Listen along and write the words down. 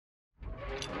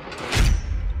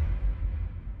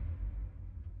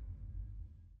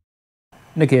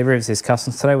Nicky at SIEG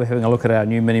Customs. Today we're having a look at our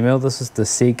new mini mill. This is the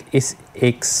SIEG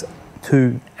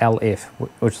SX2LF,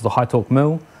 which is the HiTorque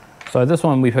mill. So this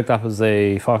one we picked up as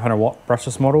a 500 watt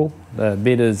brushless model. The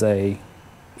bed is it's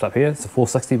up here, it's a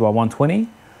 460 by 120.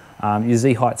 Your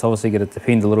Z height's obviously going to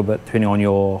depend a little bit depending on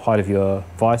your height of your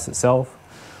vise itself,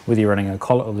 whether you're running a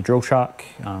collet or the drill shark.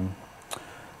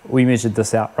 We measured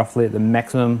this out roughly at the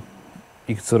maximum.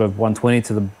 You could sort of 120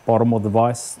 to the bottom of the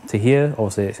vise to here,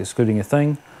 obviously it's excluding a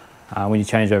thing. When you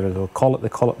change over to a collet, the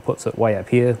collet puts it way up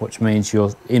here, which means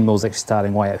your end mill is actually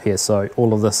starting way up here. So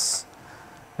all of this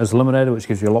is eliminated, which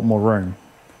gives you a lot more room.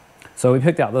 So we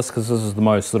picked out this because this is the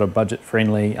most sort of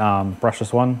budget-friendly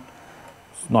brushless one.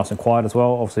 It's nice and quiet as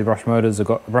well. Obviously, brushless motors have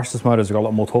got a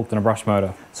lot more torque than a brush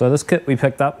motor. So this kit we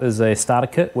picked up is a starter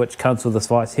kit, which comes with this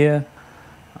vise here.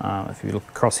 If you look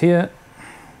across here,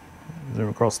 zoom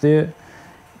across there,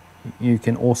 you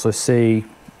can also see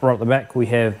right at the back we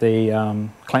have the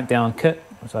clamp down kit,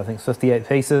 which I think is 58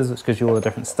 pieces, which gives you all the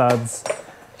different studs,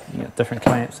 you got different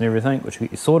clamps and everything, which we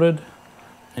get you sorted.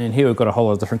 And here we've got a whole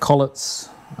lot of different collets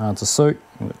to suit.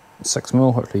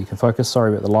 6mm, hopefully you can focus.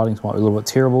 Sorry about the lighting, might be a little bit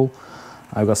terrible.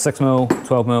 I've got 6mm,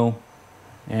 12mm,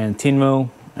 and 10mm,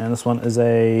 and this one is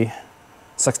a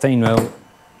 16mm.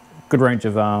 Good range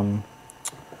of end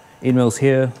mills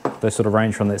here. They sort of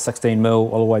range from that 16mm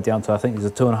all the way down to, I think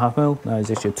there's a 2.5mm. No,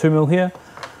 there's actually a 2mm here,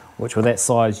 which with that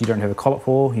size you don't have a collet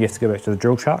for. You have to go back to the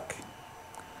drill shark.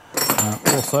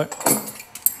 Also,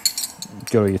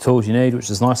 got all your tools you need, which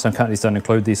is nice. Some companies don't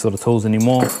include these sort of tools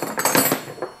anymore.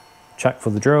 Chuck for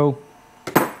the drill.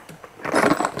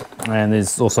 And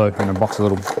there's also a box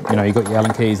of little, you got your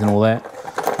Allen keys and all that.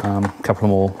 A couple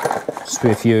more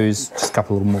spare fuse, just a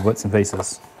couple of little more bits and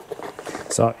pieces.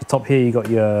 So at the top here you got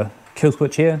your kill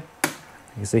switch here. You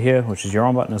can see here, which is your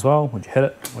on button as well. Once you hit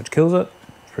it, which kills it.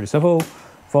 It's pretty simple.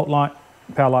 Fault light,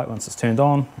 power light once it's turned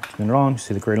on. Turn it on, you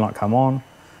see the green light come on.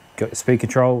 Got your speed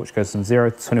control, which goes from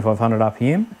 0 to 2500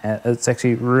 RPM. And it's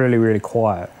actually really, really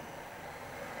quiet.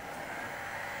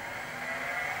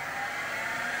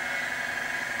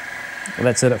 Well,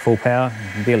 that's it at full power.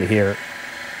 You can barely hear it.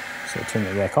 So turn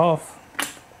it back off,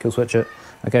 kill switch it.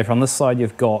 Okay, from this side you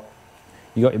got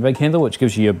your big handle, which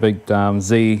gives you your big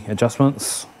Z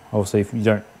adjustments. Obviously, if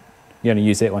you only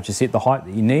use that once you set the height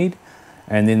that you need.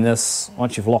 And then this,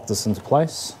 once you've locked this into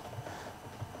place,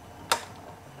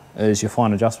 is your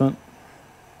fine adjustment.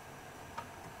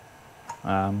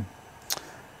 There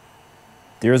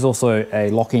is also a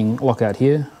lockout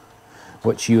here,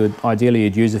 which you would ideally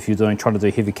use if you're trying to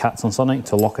do heavy cuts on something,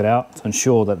 to lock it out to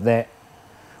ensure that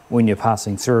when you're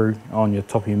passing through on your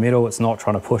top of your metal, it's not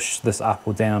trying to push this up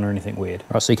or down or anything weird.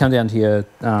 Right, so you come down to your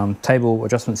table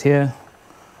adjustments here.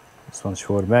 This one's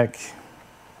forward and back,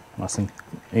 nice and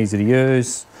easy to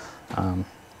use. Then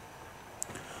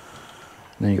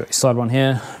you've got your side one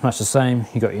here, much the same.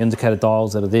 You've got your indicator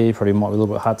dials that are there, probably might be a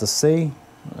little bit hard to see.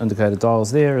 Indicator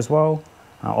dials there as well.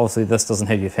 Obviously this doesn't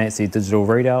have your fancy digital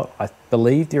readout. I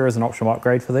believe there is an optional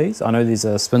upgrade for these. I know there's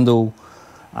a spindle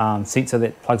sensor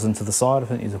that plugs into the side. I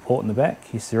think there's a port in the back.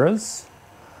 Yes, there is.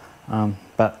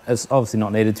 But it's obviously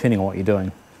not needed depending on what you're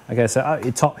doing. Okay, so at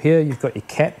your top here, you've got your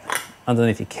cap.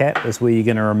 Underneath your cap is where you're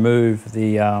going to remove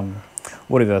the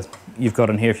whatever you've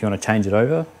got in here if you want to change it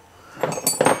over.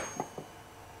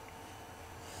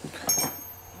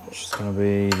 Which is going to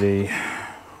be the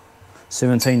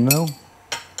 17mm.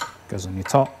 Goes on your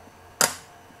top.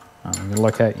 You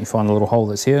locate, you find a little hole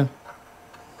that's here.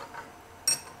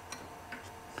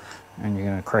 And you're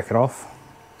going to crack it off.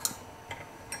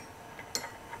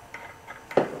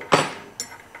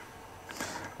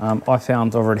 I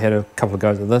found, I've already had a couple of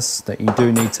goes of this, that you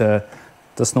do need to,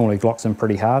 this normally locks in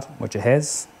pretty hard, which it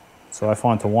has. So I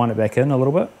find to wind it back in a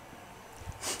little bit.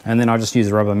 And then I just use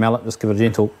a rubber mallet, just give it a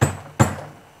gentle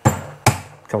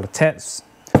couple of taps.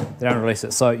 They don't release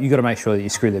it. So you've got to make sure that you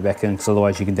screw that back in, because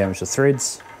otherwise you can damage the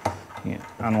threads.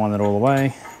 Unwind that all the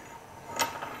way.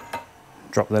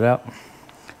 Drop that out.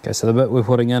 Okay, so the bit we're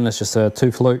putting in is just a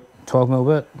 2 flute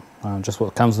 12mm bit, just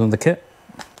what comes in the kit.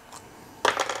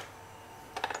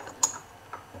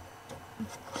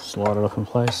 Slide it up in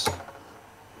place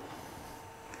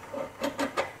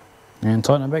and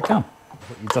tighten it back down.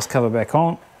 Put your dust cover back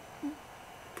on.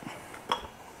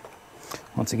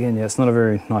 Once again, yeah, it's not a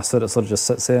very nice fit, it sort of just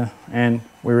sits there, and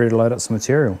we're ready to load up some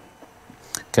material.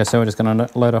 Okay, so we're just going to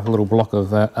load up a little block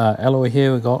of alloy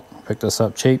here. Picked this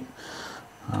up cheap.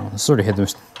 Sort of had the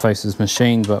faces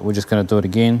machined, but we're just going to do it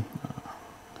again.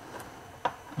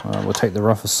 We'll take the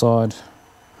roughest side.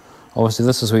 Obviously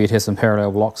this is where you'd have some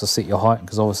parallel blocks to set your height,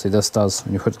 because obviously this does,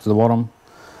 when you put it to the bottom,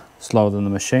 it's lower than the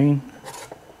machine.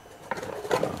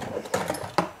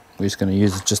 we're just going to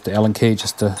use just the Allen key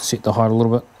just to set the height a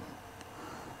little bit.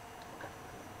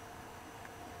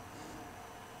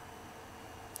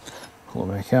 Pull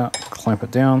it back out, clamp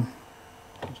it down,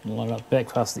 just line it up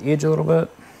back past the edge a little bit,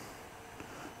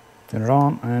 turn it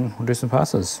on, and we'll do some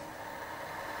passes.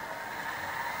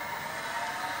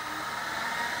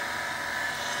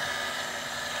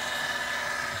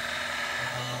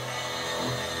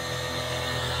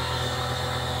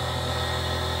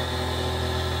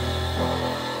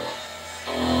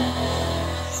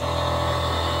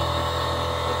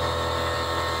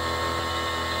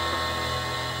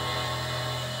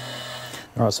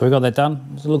 Alright, so we got that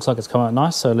done. It looks like it's come out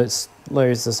nice, so let's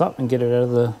layers this up and get it out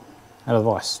of the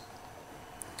vise.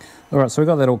 Alright, so we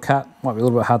got that all cut. Might be a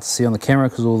little bit hard to see on the camera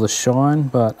because of all the shine,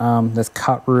 but that's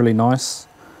cut really nice,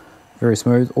 very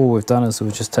smooth. All we've done is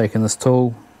we've just taken this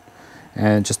tool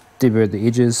and just deburred the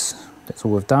edges. That's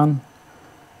all we've done.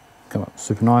 Come up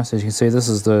super nice. As you can see, this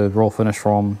is the raw finish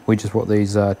from, we just brought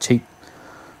these cheap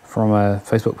from a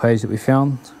Facebook page that we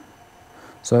found.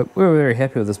 So we were very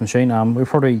happy with this machine. We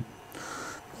probably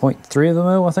 0.3 of the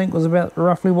mil, I think, was about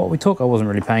roughly what we took. I wasn't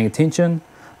really paying attention,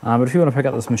 but if you want to pick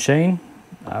up this machine,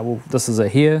 well, this is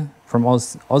it here from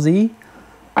aussie.com.au.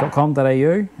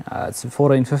 It's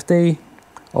 $14.50,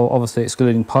 obviously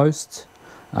excluding post.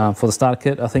 For the starter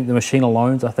kit, I think the machine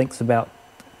alone, I think, is about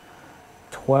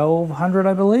 $1,200,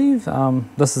 I believe.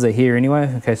 This is it here anyway,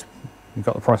 in case you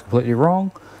got the price completely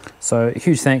wrong. So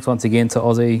huge thanks once again to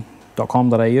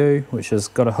aussie.com.au, which has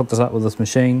hooked us up with this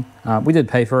machine. We did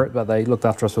pay for it, but they looked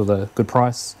after us with a good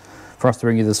price for us to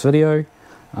bring you this video.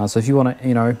 So if you want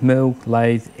to, mill,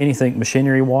 lathe, anything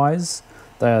machinery wise,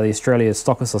 they are the Australia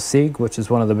stockist of SIEG, which is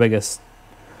one of the biggest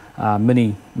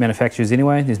mini manufacturers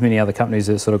anyway. There's many other companies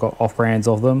that sort of got off brands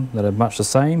of them that are much the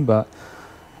same, but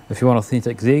if you want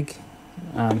authentic SIEG,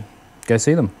 go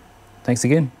see them. Thanks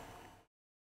again.